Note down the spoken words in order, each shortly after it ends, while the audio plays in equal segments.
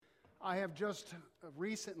I have just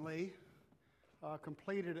recently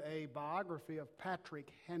completed a biography of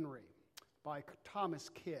Patrick Henry by Thomas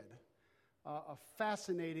Kidd, a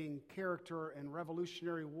fascinating character in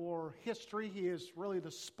Revolutionary War history. He is really the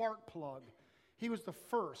spark plug. He was the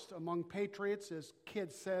first among patriots, as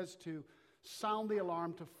Kidd says, to sound the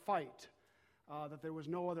alarm to fight, that there was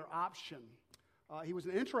no other option. He was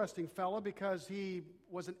an interesting fellow because he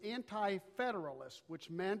was an anti-federalist, which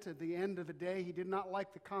meant at the end of the day he did not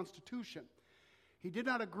like the Constitution. He did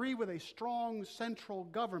not agree with a strong central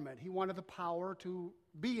government. He wanted the power to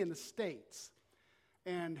be in the states.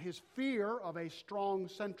 And his fear of a strong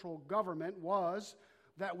central government was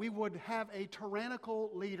that we would have a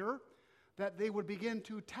tyrannical leader, that they would begin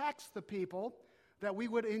to tax the people, that we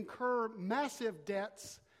would incur massive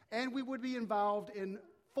debts, and we would be involved in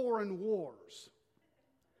foreign wars.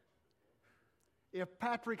 If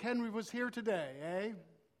Patrick Henry was here today, eh?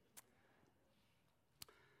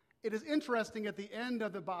 It is interesting at the end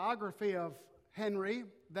of the biography of Henry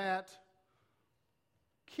that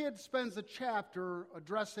Kidd spends a chapter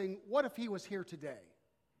addressing what if he was here today?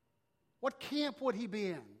 What camp would he be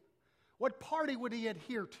in? What party would he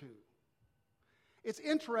adhere to? It's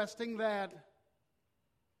interesting that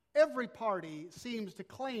every party seems to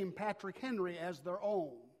claim Patrick Henry as their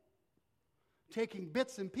own, taking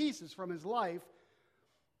bits and pieces from his life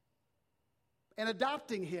and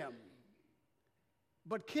adopting him.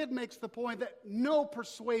 But Kidd makes the point that no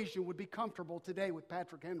persuasion would be comfortable today with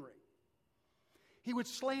Patrick Henry. He would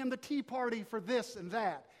slam the Tea Party for this and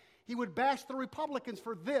that. He would bash the Republicans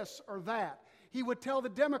for this or that. He would tell the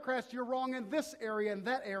Democrats, you're wrong in this area and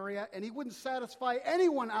that area, and he wouldn't satisfy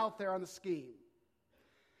anyone out there on the scheme.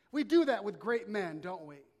 We do that with great men, don't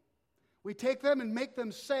we? We take them and make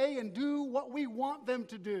them say and do what we want them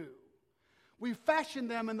to do. We fashion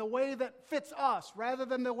them in the way that fits us rather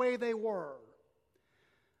than the way they were.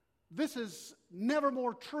 This is never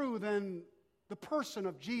more true than the person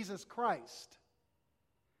of Jesus Christ.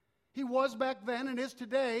 He was back then and is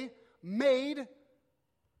today made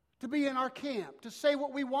to be in our camp, to say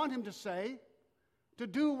what we want him to say, to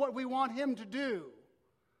do what we want him to do,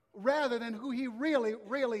 rather than who he really,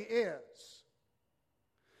 really is.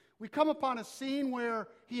 We come upon a scene where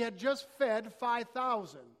he had just fed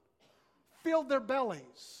 5,000, filled their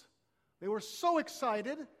bellies. They were so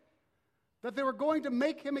excited that they were going to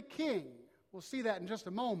make him a king. We'll see that in just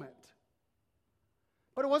a moment.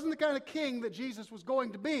 But it wasn't the kind of king that Jesus was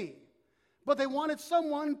going to be. But they wanted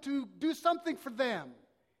someone to do something for them.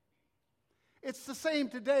 It's the same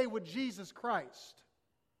today with Jesus Christ.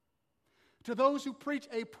 To those who preach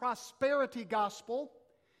a prosperity gospel,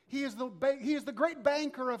 he is the great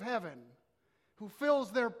banker of heaven who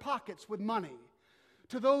fills their pockets with money.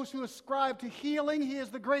 To those who ascribe to healing, he is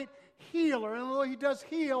the great healer. And although he does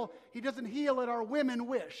heal, he doesn't heal at our women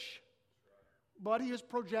wish. But he is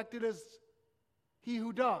projected as he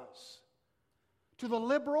who does. To the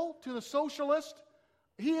liberal, to the socialist,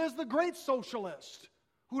 he is the great socialist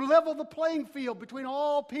who leveled the playing field between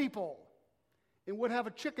all people and would have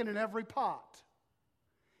a chicken in every pot.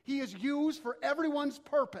 He is used for everyone's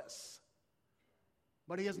purpose,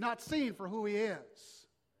 but he is not seen for who he is.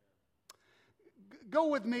 Go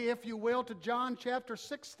with me, if you will, to John chapter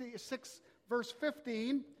 66, verse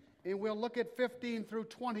 15, and we'll look at 15 through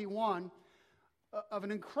 21 of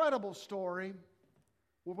an incredible story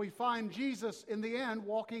where we find Jesus in the end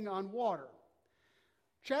walking on water.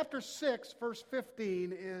 Chapter 6, verse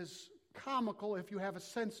 15 is comical if you have a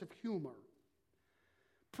sense of humor.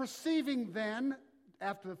 Perceiving then,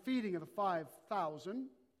 after the feeding of the 5,000,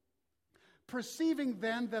 perceiving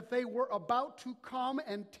then that they were about to come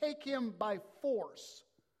and take him by force.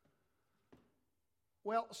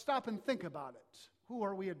 Well, stop and think about it. Who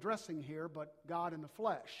are we addressing here but God in the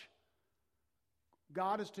flesh?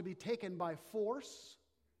 God is to be taken by force?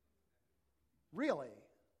 Really?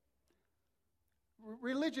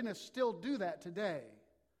 Religionists still do that today.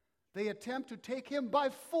 They attempt to take him by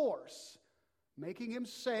force, making him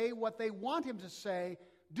say what they want him to say,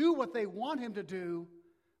 do what they want him to do,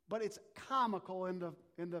 but it's comical in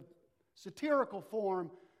the satirical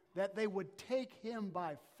form that they would take him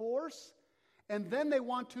by force, and then they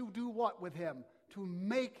want to do what with him? To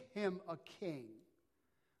make him a king.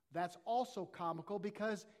 That's also comical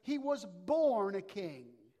because he was born a king.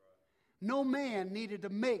 No man needed to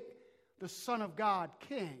make the Son of God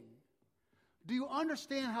king. Do you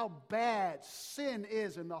understand how bad sin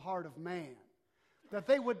is in the heart of man? That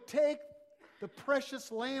they would take the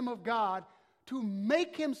precious Lamb of God to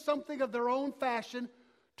make him something of their own fashion,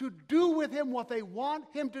 to do with him what they want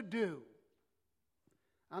him to do.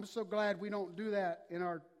 I'm so glad we don't do that in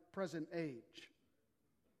our present age.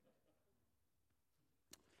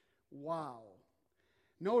 Wow.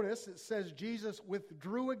 Notice it says Jesus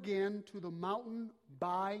withdrew again to the mountain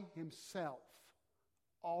by himself,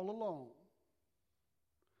 all alone.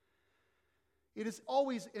 It is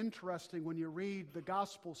always interesting when you read the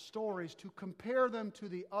gospel stories to compare them to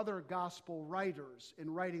the other gospel writers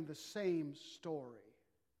in writing the same story.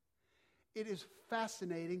 It is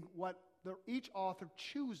fascinating what each author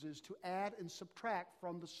chooses to add and subtract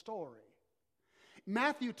from the story.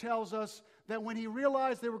 Matthew tells us that when he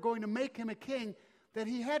realized they were going to make him a king, that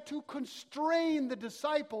he had to constrain the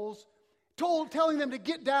disciples, telling them to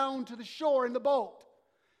get down to the shore in the boat.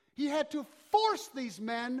 He had to force these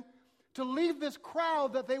men to leave this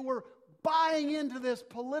crowd that they were buying into this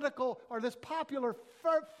political or this popular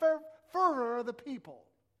fervor of the people.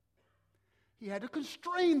 He had to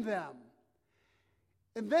constrain them.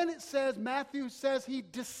 And then it says, Matthew says he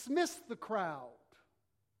dismissed the crowd.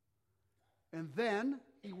 And then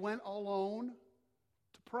he went alone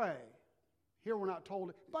to pray. Here we're not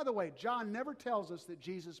told. By the way, John never tells us that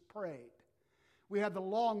Jesus prayed. We have the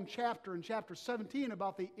long chapter in chapter 17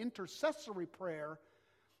 about the intercessory prayer,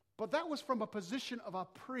 but that was from a position of a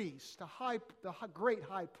priest, the great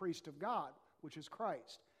high priest of God, which is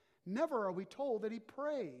Christ. Never are we told that he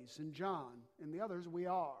prays in John. In the others, we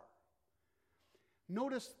are.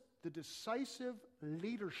 Notice the decisive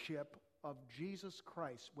leadership of Jesus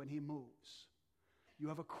Christ when he moves. You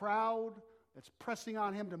have a crowd that's pressing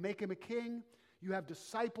on him to make him a king. You have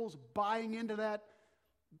disciples buying into that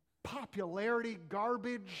popularity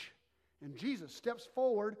garbage. And Jesus steps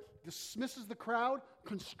forward, dismisses the crowd,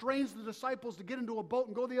 constrains the disciples to get into a boat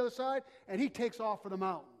and go to the other side, and he takes off for the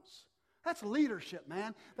mountains. That's leadership,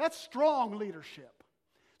 man. That's strong leadership.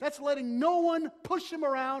 That's letting no one push him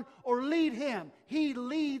around or lead him. He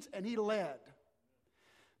leads and he led.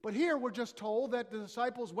 But here we're just told that the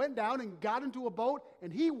disciples went down and got into a boat,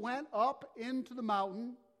 and he went up into the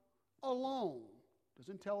mountain alone.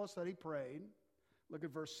 Doesn't tell us that he prayed. Look at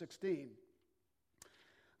verse 16.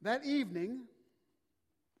 That evening,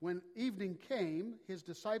 when evening came, his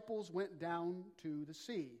disciples went down to the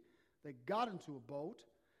sea. They got into a boat.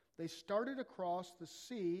 They started across the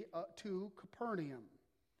sea to Capernaum.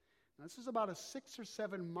 Now, this is about a 6 or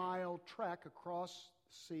 7 mile trek across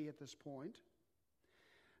the sea at this point.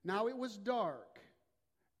 Now it was dark,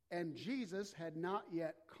 and Jesus had not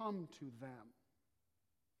yet come to them.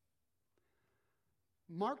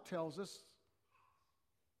 Mark tells us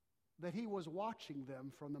that he was watching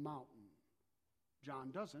them from the mountain. John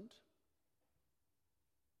doesn't.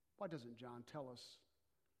 Why doesn't John tell us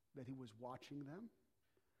that he was watching them?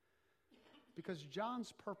 Because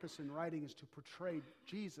John's purpose in writing is to portray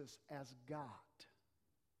Jesus as God.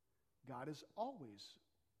 God is always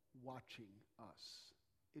watching us.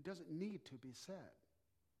 It doesn't need to be said.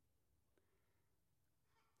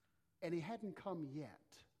 And he hadn't come yet.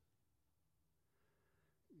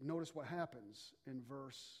 Notice what happens in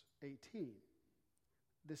verse 18.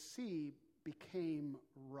 The sea became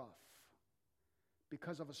rough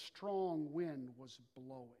because of a strong wind was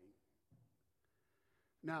blowing.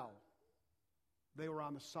 Now, they were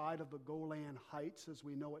on the side of the Golan Heights, as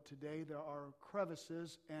we know it today. There are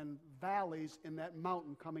crevices and valleys in that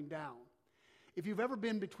mountain coming down. If you've ever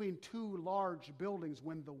been between two large buildings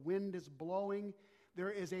when the wind is blowing, there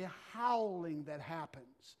is a howling that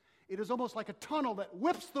happens. It is almost like a tunnel that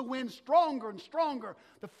whips the wind stronger and stronger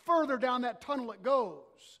the further down that tunnel it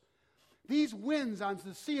goes. These winds on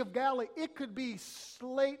the Sea of Galilee, it could be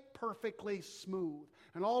slate perfectly smooth.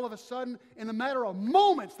 And all of a sudden, in a matter of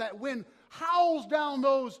moments, that wind howls down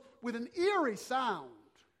those with an eerie sound.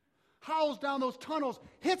 Howls down those tunnels,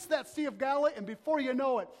 hits that Sea of Galilee, and before you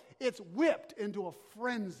know it, it's whipped into a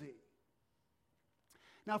frenzy.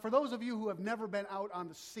 Now, for those of you who have never been out on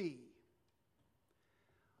the sea,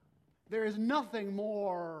 there is nothing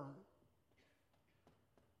more,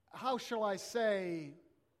 how shall I say,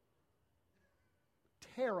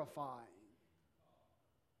 terrifying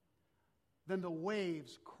than the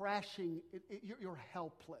waves crashing. You're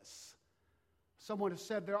helpless. Someone has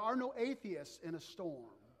said there are no atheists in a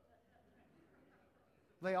storm.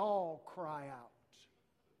 They all cry out.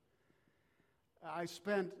 I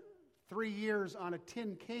spent 3 years on a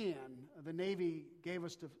tin can the Navy gave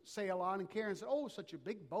us to sail on, and Karen said, "Oh, such a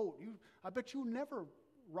big boat. I bet you never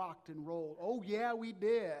rocked and rolled." "Oh, yeah, we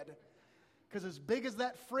did." Because as big as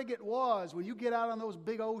that frigate was, when you get out on those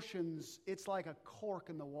big oceans, it's like a cork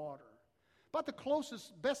in the water. About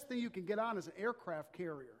the best thing you can get on is an aircraft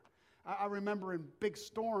carrier. I remember in big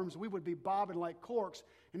storms, we would be bobbing like corks,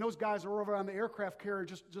 and those guys are over on the aircraft carrier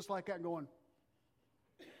just like that going,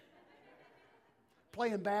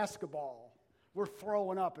 playing basketball. We're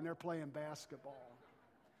throwing up, and they're playing basketball.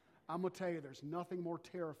 I'm going to tell you, there's nothing more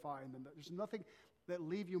terrifying than that. There's nothing that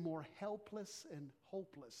leave you more helpless and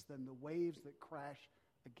hopeless than the waves that crash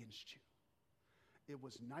against you. It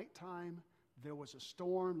was nighttime. There was a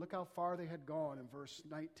storm. Look how far they had gone in verse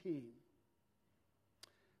 19.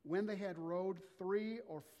 When they had rowed 3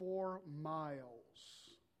 or 4 miles.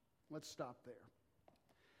 Let's stop there.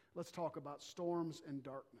 Let's talk about storms and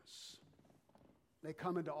darkness. They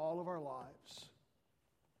come into all of our lives,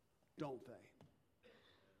 don't they?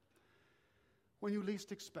 When you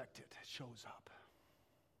least expect it, it shows up.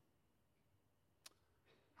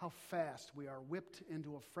 How fast we are whipped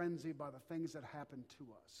into a frenzy by the things that happen to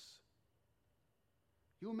us.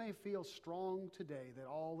 You may feel strong today that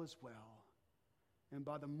all is well, and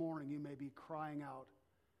by the morning you may be crying out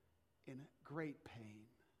in great pain.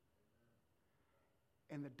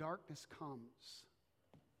 And the darkness comes,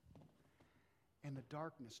 and the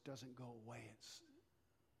darkness doesn't go away.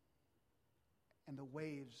 And the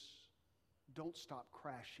waves don't stop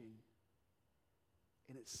crashing,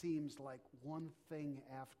 and it seems like one thing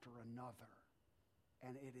after another,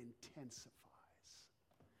 and it intensifies.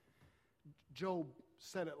 Job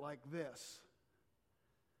said it like this.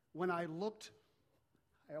 When I looked,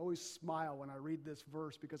 I always smile when I read this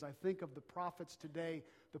verse because I think of the prophets today,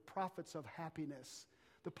 the prophets of happiness,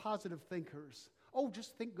 the positive thinkers. Oh,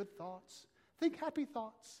 just think good thoughts. Think happy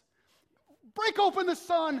thoughts. Break open the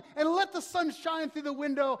sun and let the sun shine through the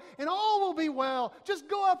window and all will be well. Just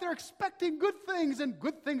go out there expecting good things and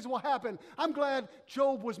good things will happen. I'm glad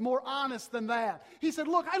Job was more honest than that. He said,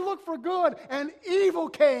 look, I looked for good and evil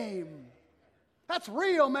came. That's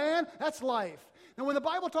real, man. That's life. And when the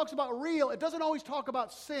Bible talks about real, it doesn't always talk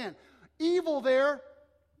about sin. Evil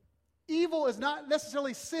is not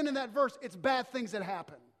necessarily sin in that verse. It's bad things that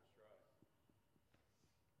happen.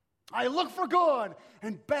 I looked for good,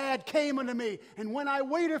 and bad came unto me. And when I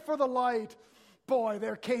waited for the light, boy,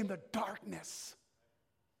 there came the darkness.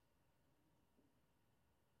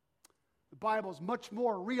 The Bible is much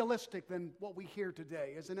more realistic than what we hear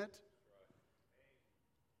today, isn't it?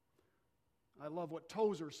 I love what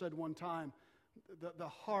Tozer said one time. The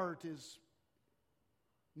heart is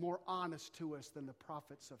more honest to us than the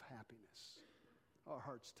prophets of happiness. Our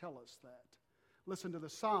hearts tell us that. Listen to the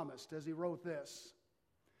psalmist as he wrote this.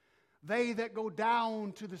 They that go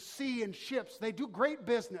down to the sea in ships, they do great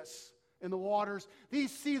business in the waters.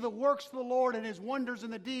 These see the works of the Lord and his wonders in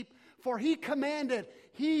the deep. For he commanded,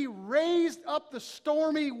 he raised up the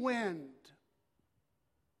stormy wind,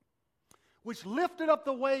 which lifted up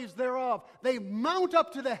the waves thereof. They mount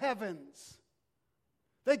up to the heavens.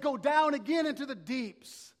 They go down again into the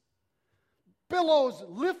deeps. Billows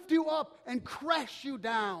lift you up and crash you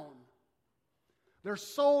down. Their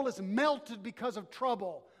soul is melted because of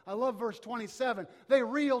trouble. I love verse 27. They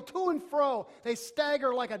reel to and fro. They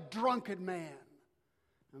stagger like a drunken man.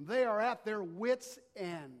 And they are at their wits'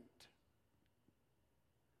 end.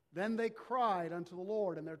 Then they cried unto the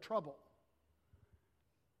Lord in their trouble.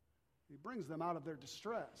 He brings them out of their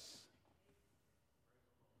distress.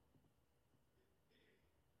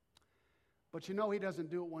 But you know he doesn't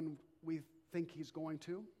do it when we think he's going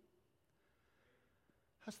to.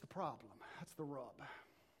 That's the problem. That's the rub.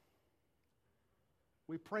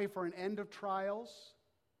 We pray for an end of trials,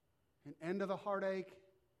 an end of the heartache,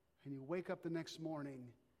 and you wake up the next morning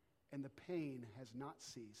and the pain has not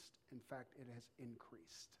ceased. In fact, it has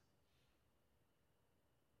increased.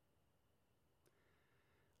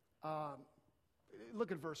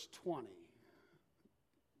 Look at verse 20.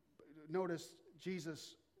 Notice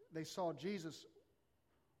they saw Jesus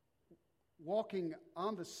walking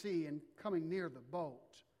on the sea and coming near the boat.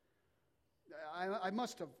 I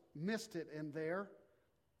must have missed it in there.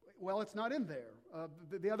 Well, it's not in there.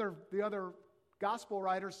 The other gospel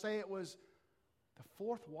writers say it was the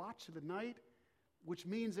fourth watch of the night, which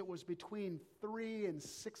means it was between 3 and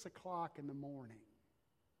 6 o'clock in the morning.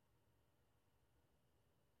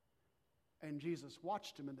 And Jesus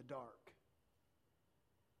watched him in the dark.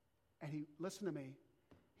 And listen to me,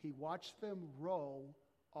 he watched them row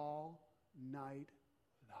all night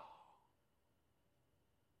long.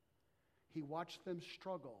 He watched them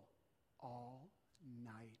struggle all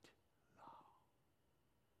night long.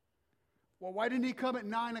 Well, why didn't he come at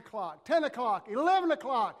 9 o'clock, 10 o'clock, 11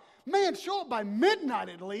 o'clock? Man, show up by midnight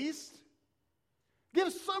at least.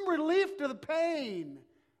 Give some relief to the pain.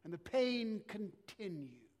 And the pain continues.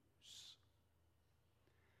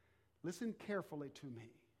 Listen carefully to me.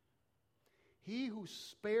 He who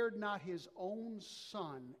spared not his own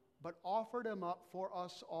son, but offered him up for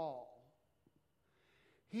us all.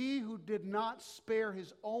 He who did not spare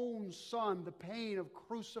his own son the pain of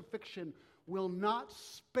crucifixion will not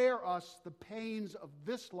spare us the pains of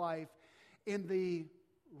this life in the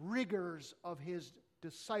rigors of his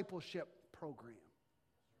discipleship program.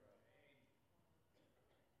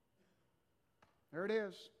 There it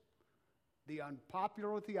is. The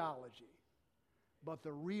unpopular theology. But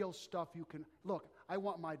the real stuff you can... Look, I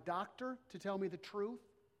want my doctor to tell me the truth.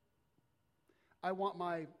 I want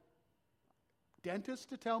my dentist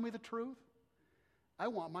to tell me the truth. I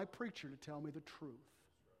want my preacher to tell me the truth.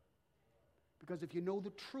 Because if you know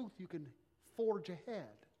the truth, you can forge ahead.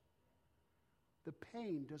 The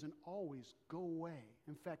pain doesn't always go away.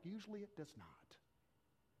 In fact, usually it does not.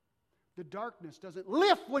 The darkness doesn't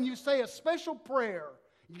lift when you say a special prayer.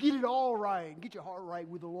 You get it all right. Get your heart right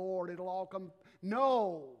with the Lord. It'll all come.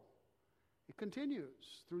 No. It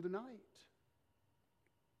continues through the night.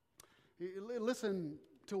 Listen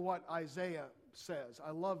to what Isaiah says.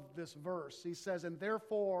 I love this verse. He says, and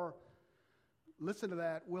therefore, listen to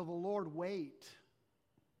that, will the Lord wait,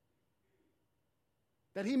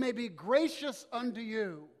 that he may be gracious unto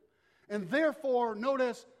you. And therefore,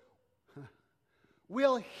 notice,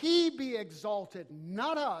 will he be exalted,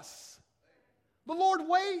 not us. The Lord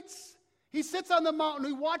waits. He sits on the mountain.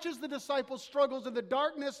 He watches the disciples' struggles in the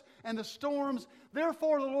darkness and the storms.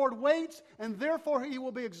 Therefore, the Lord waits, and therefore he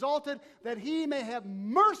will be exalted, that he may have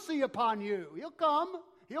mercy upon you. He'll come.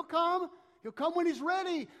 He'll come. He'll come when he's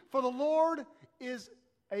ready. For the Lord is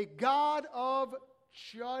a God of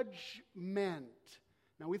judgment.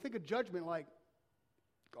 Now, we think of judgment like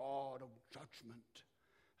God of judgment.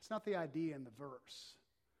 That's not the idea in the verse.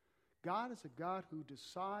 God is a God who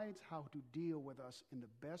decides how to deal with us in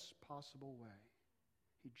the best possible way.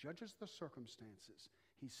 He judges the circumstances.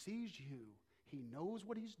 He sees you. He knows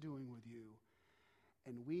what he's doing with you.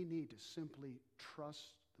 And we need to simply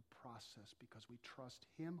trust the process because we trust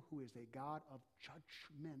him who is a God of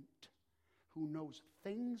judgment, who knows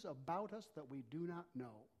things about us that we do not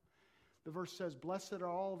know. The verse says, blessed are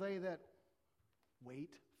all they that wait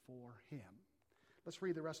for him. Let's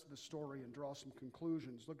read the rest of the story and draw some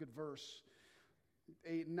conclusions. Look at verse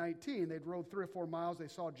 8 and 19. They'd rowed 3 or 4 miles. They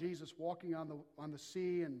saw Jesus walking on the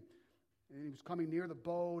sea, and he was coming near the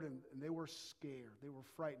boat, and they were scared. They were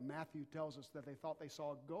frightened. Matthew tells us that they thought they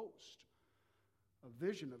saw a ghost, a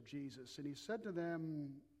vision of Jesus. And he said to them,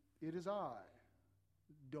 it is I.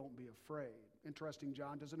 Don't be afraid. Interesting,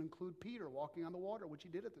 John doesn't include Peter walking on the water, which he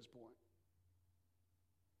did at this point.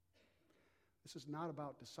 This is not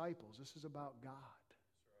about disciples. This is about God.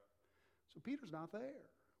 So Peter's not there.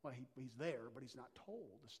 Well, he's there, but he's not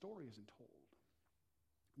told. The story isn't told.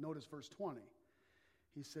 Notice verse 20.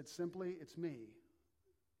 He said simply, it's me.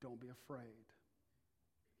 Don't be afraid.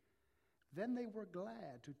 Then they were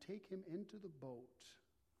glad to take him into the boat.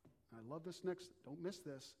 I love this next, don't miss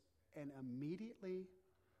this. And immediately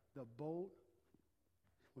the boat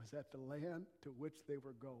was at the land to which they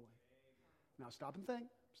were going. Now stop and think.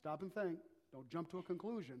 Stop and think. Don't jump to a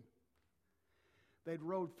conclusion. They'd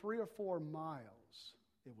rowed 3 or 4 miles.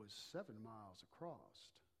 It was 7 miles across.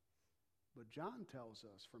 But John tells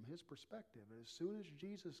us from his perspective, as soon as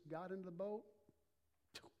Jesus got into the boat,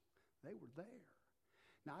 they were there.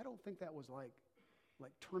 Now, I don't think that was like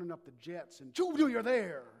turning up the jets and, you're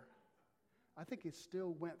there. I think it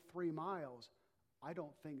still went 3 miles. I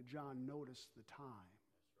don't think John noticed the time.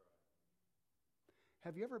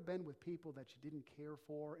 Have you ever been with people that you didn't care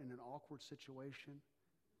for in an awkward situation?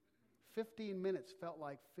 15 minutes felt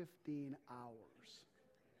like 15 hours.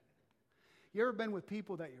 You ever been with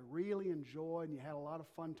people that you really enjoyed and you had a lot of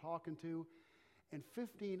fun talking to, and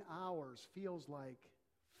 15 hours feels like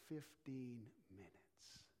 15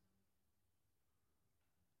 minutes?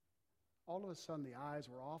 All of a sudden, the eyes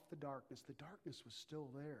were off the darkness. The darkness was still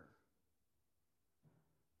there.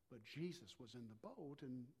 But Jesus was in the boat,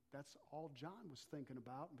 and that's all John was thinking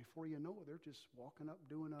about. And before you know it, they're just walking up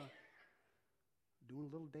doing a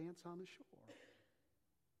little dance on the shore.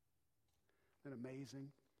 Isn't that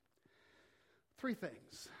amazing? 3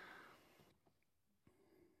 things.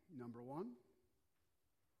 Number 1,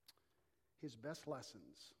 his best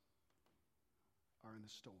lessons are in the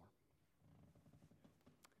storm.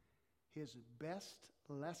 His best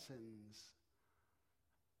lessons.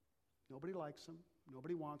 Nobody likes them.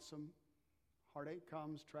 Nobody wants them. Heartache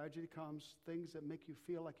comes, tragedy comes, things that make you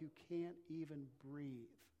feel like you can't even breathe.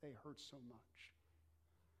 They hurt so much.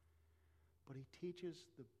 But he teaches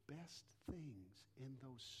the best things in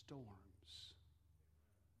those storms.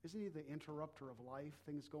 Isn't he the interrupter of life?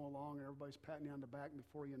 Things go along and everybody's patting you on the back, and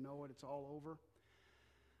before you know it, it's all over.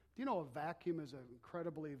 Do you know a vacuum is an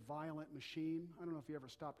incredibly violent machine? I don't know if you ever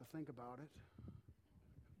stop to think about it.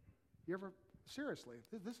 You ever... Seriously,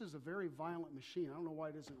 this is a very violent machine. I don't know why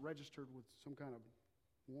it isn't registered with some kind of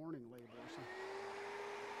warning label or something.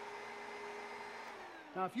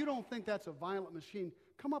 Now, if you don't think that's a violent machine,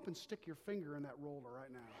 Come up and stick your finger in that roller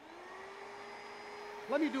right now.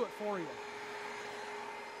 Let me do it for you.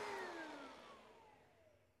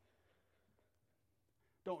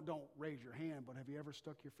 Don't raise your hand, but have you ever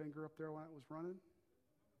stuck your finger up there when it was running?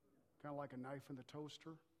 Kind of like a knife in the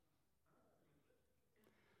toaster.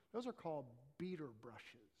 Those are called beater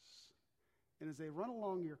brushes. And as they run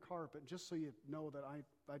along your carpet, just so you know that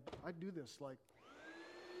I do this like,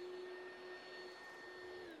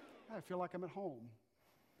 I feel like I'm at home.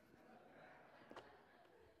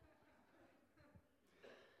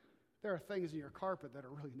 There are things in your carpet that are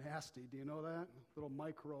really nasty. Do you know that? Little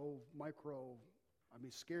micro,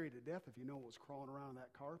 scary to death if you know what's crawling around that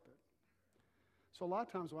carpet. So a lot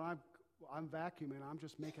of times when I'm vacuuming, I'm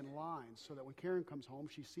just making lines so that when Karen comes home,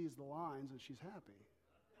 she sees the lines and she's happy.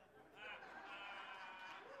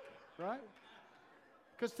 Right?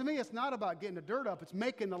 Because to me, it's not about getting the dirt up. It's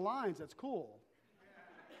making the lines that's cool.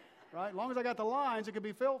 Right? As long as I got the lines, it could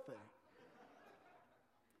be filthy.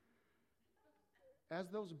 As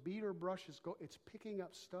those beater brushes go, it's picking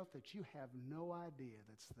up stuff that you have no idea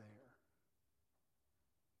that's there.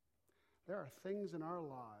 There are things in our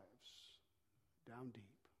lives down deep.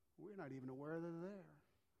 We're not even aware they're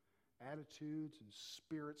there. Attitudes and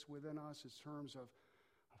spirits within us in terms of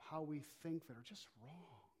how we think that are just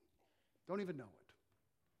wrong. Don't even know it.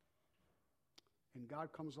 And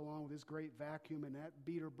God comes along with His great vacuum, and that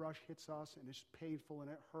beater brush hits us, and it's painful, and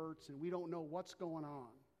it hurts, and we don't know what's going on.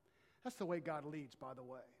 That's the way God leads, by the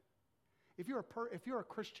way. If you're a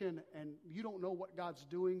Christian and you don't know what God's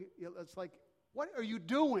doing, it's like, what are you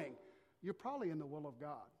doing? You're probably in the will of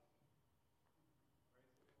God.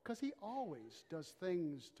 Because He always does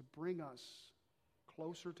things to bring us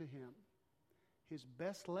closer to Him. His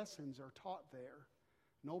best lessons are taught there.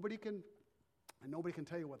 Nobody can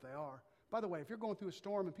tell you what they are. By the way, if you're going through a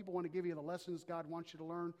storm and people want to give you the lessons God wants you to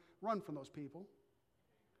learn, run from those people.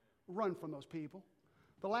 Run from those people.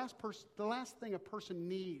 The last thing a person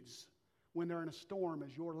needs when they're in a storm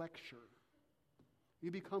is your lecture.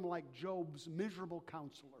 You become like Job's miserable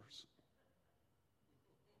counselors.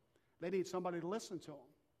 They need somebody to listen to them.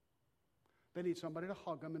 They need somebody to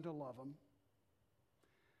hug them and to love them.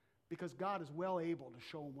 Because God is well able to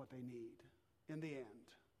show them what they need in the end.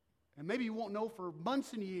 And maybe you won't know for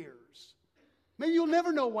months and years. Maybe you'll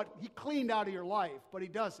never know what He cleaned out of your life, but He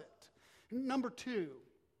does it. Number 2,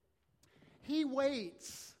 He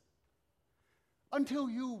waits until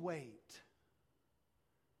you wait.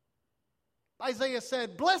 Isaiah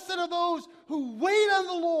said, "Blessed are those who wait on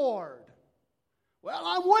the Lord." Well,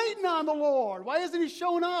 I'm waiting on the Lord. Why isn't He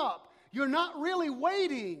showing up? You're not really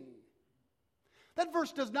waiting. That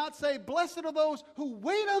verse does not say, "Blessed are those who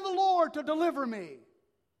wait on the Lord to deliver me."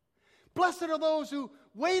 Blessed are those who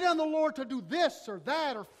wait on the Lord to do this or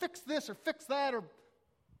that or fix this or fix that. Or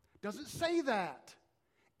doesn't say that.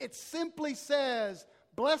 It simply says,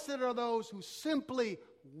 blessed are those who simply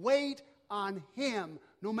wait on Him.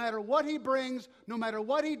 No matter what He brings, no matter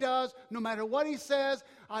what He does, no matter what He says,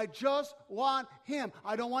 I just want Him.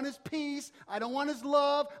 I don't want His peace. I don't want His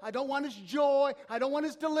love. I don't want His joy. I don't want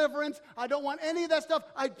His deliverance. I don't want any of that stuff.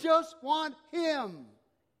 I just want Him.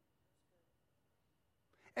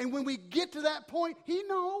 And when we get to that point, He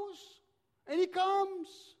knows, and He comes.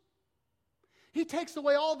 He takes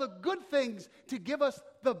away all the good things to give us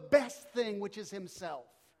the best thing, which is Himself.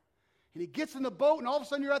 And He gets in the boat, and all of a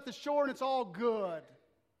sudden you're at the shore, and it's all good.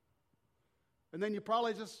 And then you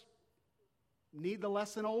probably just need the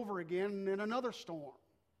lesson over again in another storm.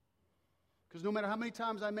 Because no matter how many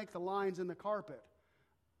times I make the lines in the carpet,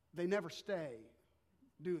 they never stay,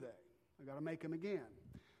 do they? I've got to make them again.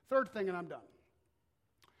 Third thing, and I'm done.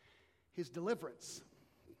 His deliverance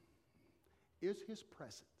is His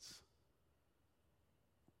presence.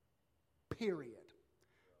 Period.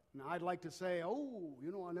 Now, I'd like to say,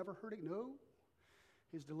 I never heard it. No.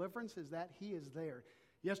 His deliverance is that He is there.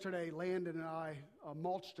 Yesterday, Landon and I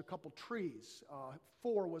mulched a couple trees.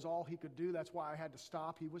 4 was all he could do. That's why I had to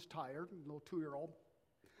stop. He was tired, a little 2-year-old.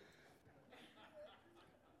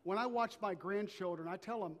 When I watch my grandchildren, I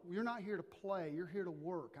tell them, you're not here to play. You're here to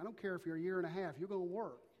work. I don't care if you're a year and a half. You're going to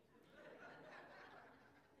work.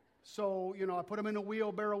 So, I put him in a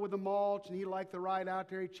wheelbarrow with the mulch, and he liked the ride out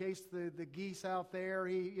there. He chased the geese out there.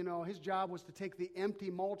 His job was to take the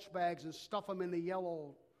empty mulch bags and stuff them in the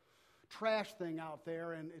yellow trash thing out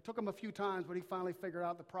there. And it took him a few times, but he finally figured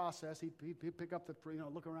out the process. He'd pick up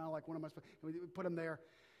look around like, what am I supposed to do? We put him there.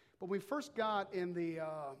 But when we first got in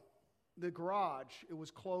the garage, it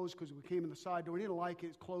was closed because we came in the side door. He didn't like it.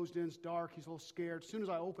 It's closed in. It's dark. He's a little scared. As soon as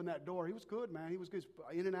I opened that door, he was good, man. He was good.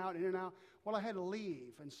 In and out, in and out. Well, I had to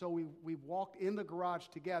leave. And so we walked in the garage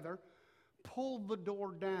together, pulled the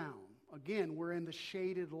door down. Again, we're in the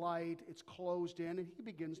shaded light. It's closed in, and he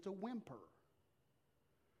begins to whimper.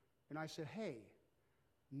 And I said, hey,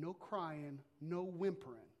 no crying, no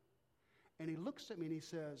whimpering. And he looks at me and he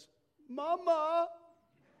says, Mama,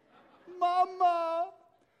 Mama.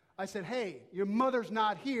 I said, hey, your mother's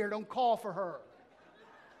not here. Don't call for her.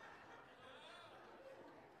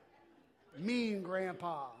 Mean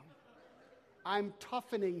grandpa. I'm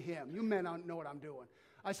toughening him. You men don't know what I'm doing.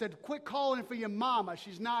 I said, quit calling for your mama.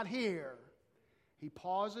 She's not here. He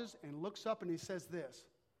pauses and looks up and he says this,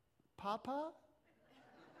 Papa?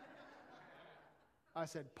 I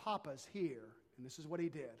said, Papa's here. And this is what he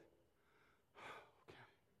did. Okay.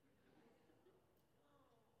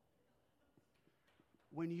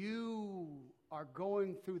 When you are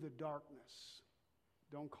going through the darkness,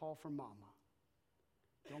 don't call for mama.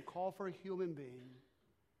 Don't call for a human being.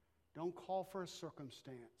 Don't call for a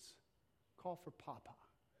circumstance. Call for Papa.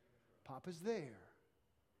 Papa's there.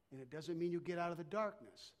 And it doesn't mean you get out of the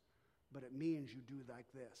darkness, but it means you do like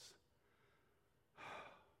this.